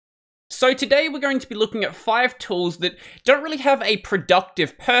So today we're going to be looking at 5 tools that don't really have a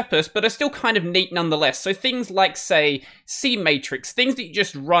productive purpose, but are still kind of neat nonetheless. So things like, say, C-Matrix, things that you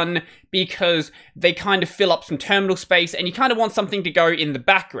just run because they kind of fill up some terminal space and you kind of want something to go in the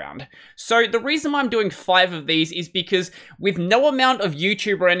background. So the reason why I'm doing 5 of these is because with no amount of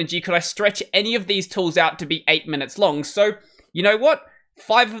YouTuber energy could I stretch any of these tools out to be 8 minutes long. So, you know what?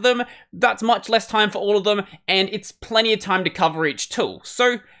 5 of them, that's much less time for all of them, and it's plenty of time to cover each tool.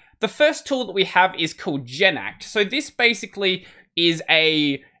 So the first tool that we have is called Genact. So this basically is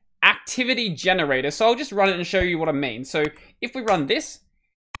a activity generator. So I'll just run it and show you what I mean. So if we run this,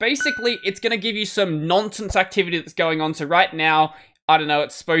 basically it's going to give you some nonsense activity that's going on. So right now, I don't know,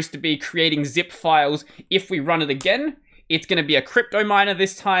 it's supposed to be creating zip files. If we run it again, it's going to be a crypto miner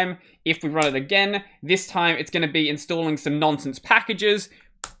this time. If we run it again, this time it's going to be installing some nonsense packages.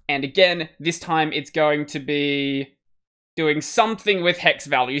 And again, this time it's going to be doing something with hex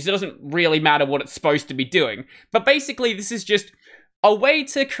values. It doesn't really matter what it's supposed to be doing. But basically, this is just a way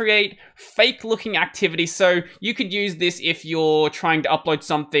to create fake-looking activity. So you could use this if you're trying to upload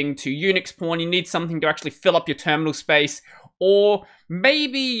something to Unix porn. You need something to actually fill up your terminal space. Or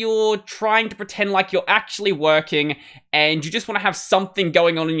maybe you're trying to pretend like you're actually working and you just want to have something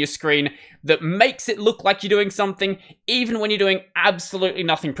going on your screen that makes it look like you're doing something, even when you're doing absolutely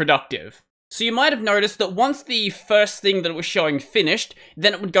nothing productive. So you might have noticed that once the first thing that it was showing finished,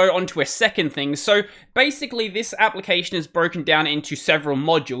 then it would go on to a second thing. So basically this application is broken down into several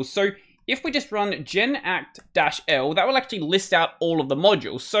modules. So if we just run genact-l, that will actually list out all of the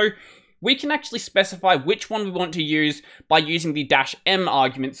modules. So we can actually specify which one we want to use by using the -m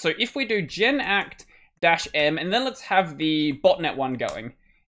argument. So if we do genact-m, and then let's have the botnet one going.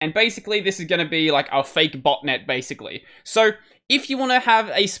 And basically this is going to be like our fake botnet, basically. So if you want to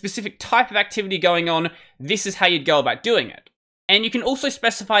have a specific type of activity going on, this is how you'd go about doing it. And you can also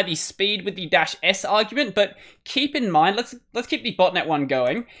specify the speed with the -s argument, but keep in mind, let's keep the botnet one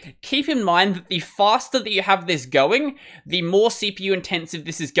going. Keep in mind that the faster that you have this going, the more CPU intensive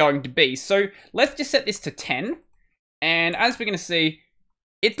this is going to be. So let's just set this to 10. And as we're going to see,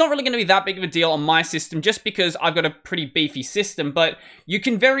 it's not really going to be that big of a deal on my system just because I've got a pretty beefy system, but you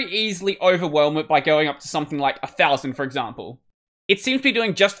can very easily overwhelm it by going up to something like 1,000, for example. It seems to be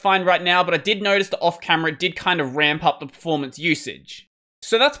doing just fine right now, but I did notice that off camera it did kind of ramp up the performance usage.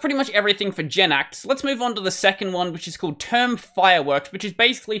 So that's pretty much everything for Genact. So let's move on to the second one, which is called Term Fireworks, which is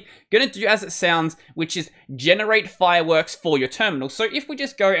basically going to do as it sounds, which is generate fireworks for your terminal. So if we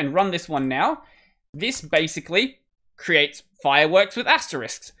just go and run this one now, this basically creates fireworks with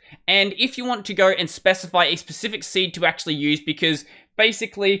asterisks. And if you want to go and specify a specific seed to actually use, because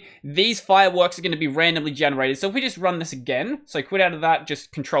basically these fireworks are going to be randomly generated. So if we just run this again, so quit out of that,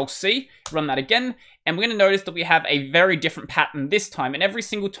 just Control-C, run that again, and we're going to notice that we have a very different pattern this time. And every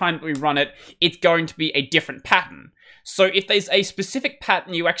single time that we run it, it's going to be a different pattern. So if there's a specific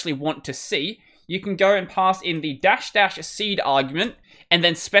pattern you actually want to see, you can go and pass in the --seed argument and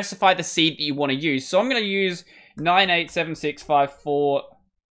then specify the seed that you want to use. So I'm going to use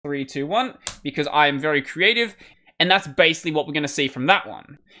 987654321 because I am very creative, and that's basically what we're going to see from that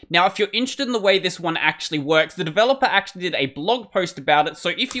one. Now, if you're interested in the way this one actually works, the developer actually did a blog post about it, so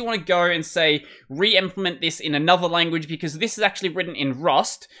if you want to go and say, re-implement this in another language, because this is actually written in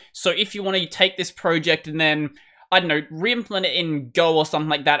Rust, so if you want to take this project and then, I don't know, re-implement it in Go or something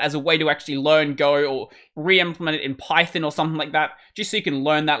like that as a way to actually learn Go, or re-implement it in Python or something like that, just so you can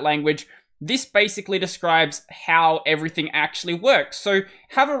learn that language, this basically describes how everything actually works. So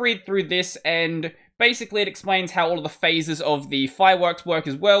have a read through this, and basically it explains how all of the phases of the fireworks work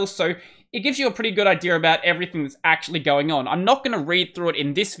as well. So it gives you a pretty good idea about everything that's actually going on. I'm not going to read through it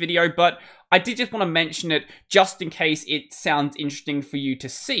in this video, but I did just want to mention it just in case it sounds interesting for you to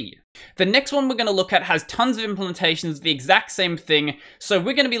see. The next one we're going to look at has tons of implementations, the exact same thing. So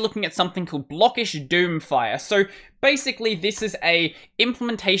we're going to be looking at something called Blockishfire. So basically this is a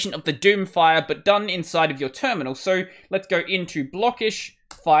implementation of the Doomfire, but done inside of your terminal. So let's go into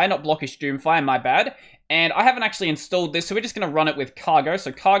Blockishfire, not Blockishfire, my bad. And I haven't actually installed this, so we're just going to run it with cargo.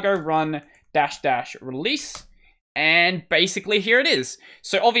 So cargo run --release. And basically here it is.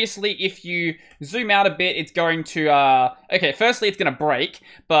 So obviously if you zoom out a bit, it's going to, okay, firstly it's going to break,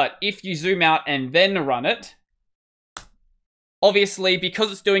 but if you zoom out and then run it, obviously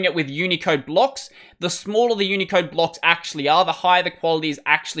because it's doing it with Unicode blocks, the smaller the Unicode blocks actually are, the higher the quality is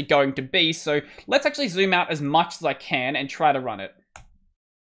actually going to be. So let's actually zoom out as much as I can and try to run it.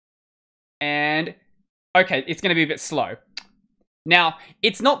 And, okay, it's going to be a bit slow. Now,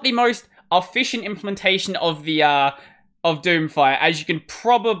 it's not the most efficient implementation of the of Doomfire, as you can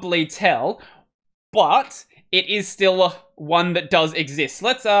probably tell, but it is still one that does exist.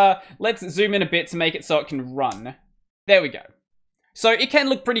 Let's zoom in a bit to make it so it can run. There we go. So it can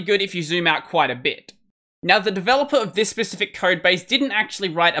look pretty good if you zoom out quite a bit. Now, the developer of this specific codebase didn't actually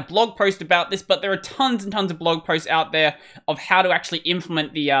write a blog post about this, but there are tons and tons of blog posts out there of how to actually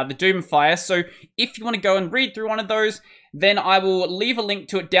implement the Doomfire. So if you want to go and read through one of those, then I will leave a link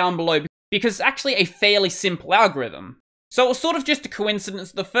to it down below, because it's actually a fairly simple algorithm. So it was sort of just a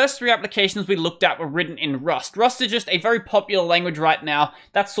coincidence. The first 3 applications we looked at were written in Rust. Rust is just a very popular language right now.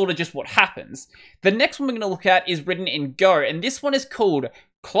 That's sort of just what happens. The next one we're going to look at is written in Go, and this one is called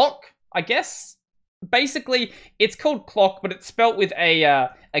Qlock, I guess? Basically, it's called Qlock, but it's spelt with a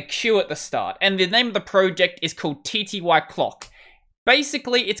Q at the start. And the name of the project is called TTY Qlock.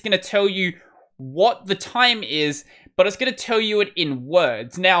 Basically, it's going to tell you what the time is, but it's going to tell you it in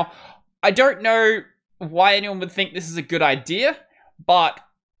words. Now, I don't know why anyone would think this is a good idea, but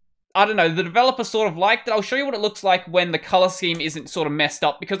I don't know, the developer sort of liked it. I'll show you what it looks like when the color scheme isn't sort of messed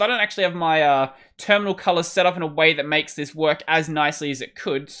up, because I don't actually have my terminal colors set up in a way that makes this work as nicely as it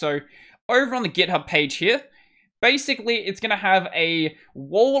could. So over on the GitHub page here, basically it's going to have a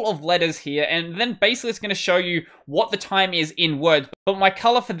wall of letters here, and then basically it's going to show you what the time is in words. But my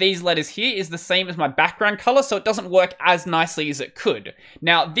color for these letters here is the same as my background color, so it doesn't work as nicely as it could.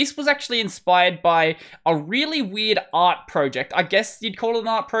 Now, this was actually inspired by a really weird art project. I guess you'd call it an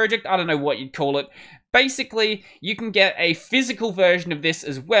art project. I don't know what you'd call it. Basically, you can get a physical version of this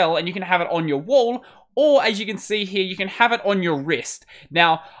as well, and you can have it on your wall, or as you can see here, you can have it on your wrist.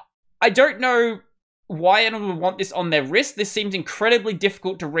 Now, I don't know why anyone would want this on their wrist. This seems incredibly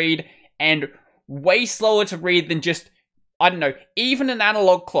difficult to read and way slower to read than just, I don't know, even an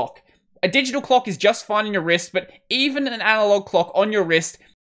analog clock. A digital clock is just fine on your wrist, but even an analog clock on your wrist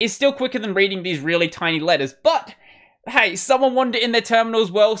is still quicker than reading these really tiny letters. But hey, someone wanted it in their terminal as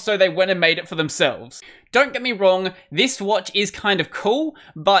well, so they went and made it for themselves. Don't get me wrong, this watch is kind of cool,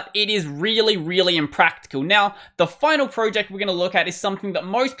 but it is really, really impractical. Now, the final project we're going to look at is something that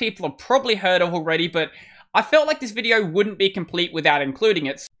most people have probably heard of already, but I felt like this video wouldn't be complete without including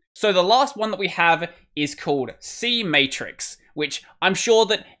it. So the last one that we have is called C-Matrix, which I'm sure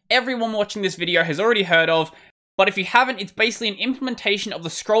that everyone watching this video has already heard of, but if you haven't, it's basically an implementation of the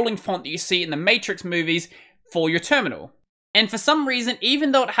scrolling font that you see in the Matrix movies for your terminal. And for some reason,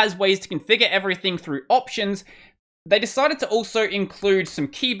 even though it has ways to configure everything through options, they decided to also include some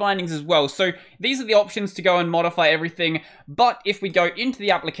key bindings as well. So these are the options to go and modify everything. But if we go into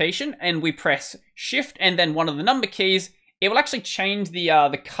the application and we press Shift and then one of the number keys, it will actually change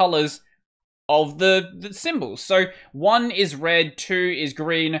the colors of the symbols. So 1 is red, 2 is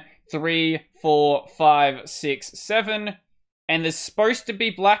green, 3, 4, 5, 6, 7. And there's supposed to be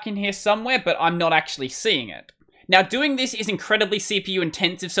black in here somewhere, but I'm not actually seeing it. Now, doing this is incredibly CPU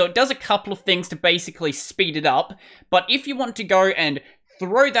intensive, so it does a couple of things to basically speed it up. But if you want to go and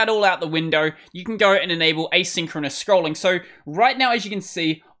throw that all out the window, you can go and enable asynchronous scrolling. So right now, as you can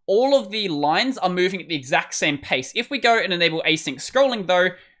see, all of the lines are moving at the exact same pace. If we go and enable async scrolling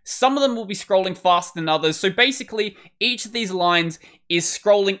though, some of them will be scrolling faster than others. So basically, each of these lines is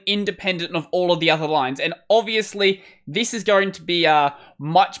scrolling independent of all of the other lines. And obviously, this is going to be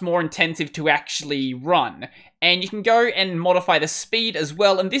much more intensive to actually run. And you can go and modify the speed as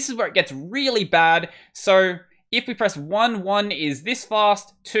well. And this is where it gets really bad. So if we press 1, 1 is this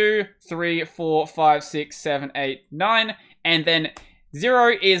fast, 2, 3, 4, 5, 6, 7, 8, 9. And then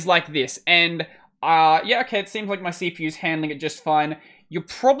 0 is like this. And yeah, okay, it seems like my CPU is handling it just fine. You're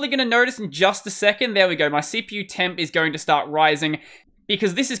probably going to notice in just a second, there we go, my CPU temp is going to start rising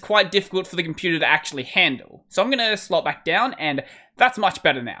because this is quite difficult for the computer to actually handle. So I'm going to slot back down and that's much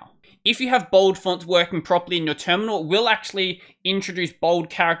better now. If you have bold fonts working properly in your terminal, it will actually introduce bold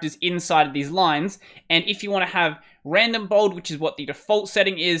characters inside of these lines. And if you want to have random bold, which is what the default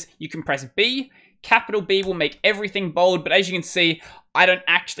setting is, you can press B. Capital B will make everything bold, but as you can see, I don't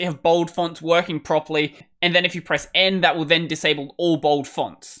actually have bold fonts working properly. And then if you press N, that will then disable all bold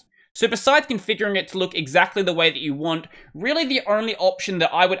fonts. So besides configuring it to look exactly the way that you want, really the only option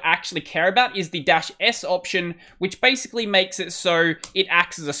that I would actually care about is the -S option, which basically makes it so it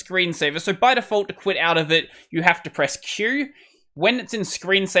acts as a screensaver. So by default, to quit out of it, you have to press Q. When it's in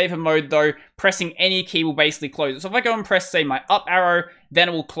screensaver mode though, pressing any key will basically close it. So if I go and press, say, my up arrow, then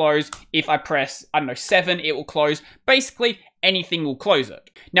it will close. If I press, I don't know, 7, it will close. Basically, anything will close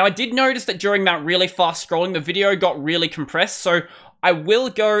it. Now, I did notice that during that really fast scrolling, the video got really compressed, so I will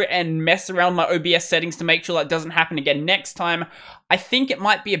go and mess around my OBS settings to make sure that doesn't happen again next time. I think it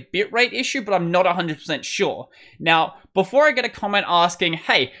might be a bitrate issue, but I'm not 100% sure. Now, before I get a comment asking,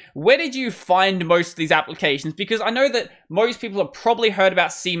 hey, where did you find most of these applications? Because I know that most people have probably heard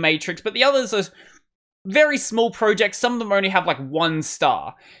about C-Matrix, but the others are very small projects. Some of them only have like 1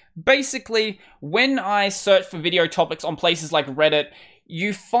 star. Basically, when I search for video topics on places like Reddit,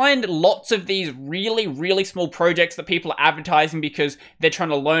 you find lots of these really, really small projects that people are advertising because they're trying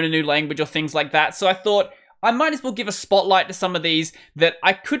to learn a new language or things like that. So I thought I might as well give a spotlight to some of these that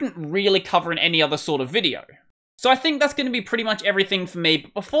I couldn't really cover in any other sort of video. So I think that's going to be pretty much everything for me,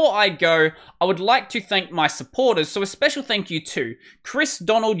 but before I go, I would like to thank my supporters, so a special thank you to Chris,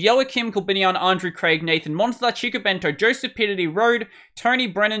 Donald, Joachim, Corbinian, Andrew, Craig, Nathan, Monster, Chico Bento, Joseph, Peter Road, Tony,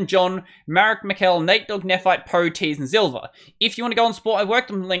 Brennan, John, Marek, Mikkel, Nate Dog, Nephite, Poe, Tees, and Zilver. If you want to go and support, I've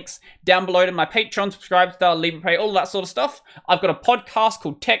worked on links down below to my Patreon, subscribe star, LibrePay, all that sort of stuff. I've got a podcast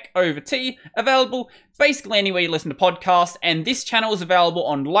called Tech Over Tea, available basically anywhere you listen to podcasts, and this channel is available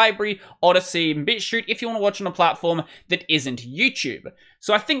on Library, Odyssey, and BitChute if you want to watch on a platform that isn't YouTube.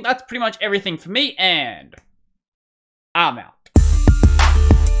 So I think that's pretty much everything for me, and I'm out.